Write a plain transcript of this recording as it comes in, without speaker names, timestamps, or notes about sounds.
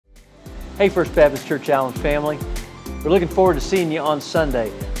Hey, First Baptist Church Allen family. We're looking forward to seeing you on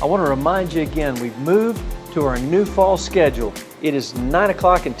Sunday. I want to remind you again, we've moved to our new fall schedule. It is 9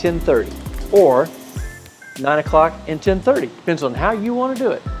 o'clock and 10:30, or 9 o'clock and 10:30. Depends on how you want to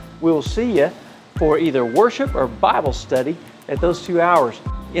do it. We will see you for either worship or Bible study at those 2 hours.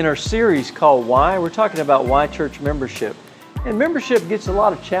 In our series called Why, we're talking about why church membership. And membership gets a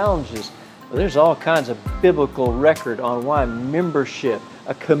lot of challenges. There's all kinds of biblical record on why membership,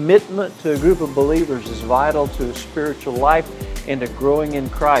 a commitment to a group of believers, is vital to a spiritual life and to growing in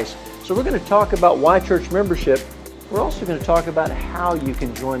Christ. So we're going to talk about why church membership. We're also going to talk about how you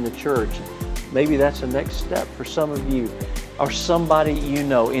can join the church. Maybe that's the next step for some of you or somebody you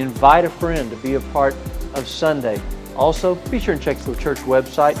know. Invite a friend to be a part of Sunday. Also, be sure and check the church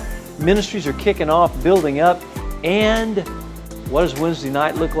website. Ministries are kicking off, building up, and what does Wednesday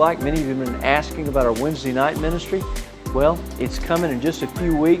night look like? Many of you have been asking about our Wednesday night ministry. Well, it's coming in just a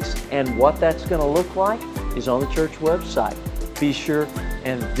few weeks, and what that's going to look like is on the church website. Be sure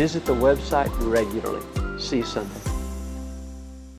and visit the website regularly. See you Sunday.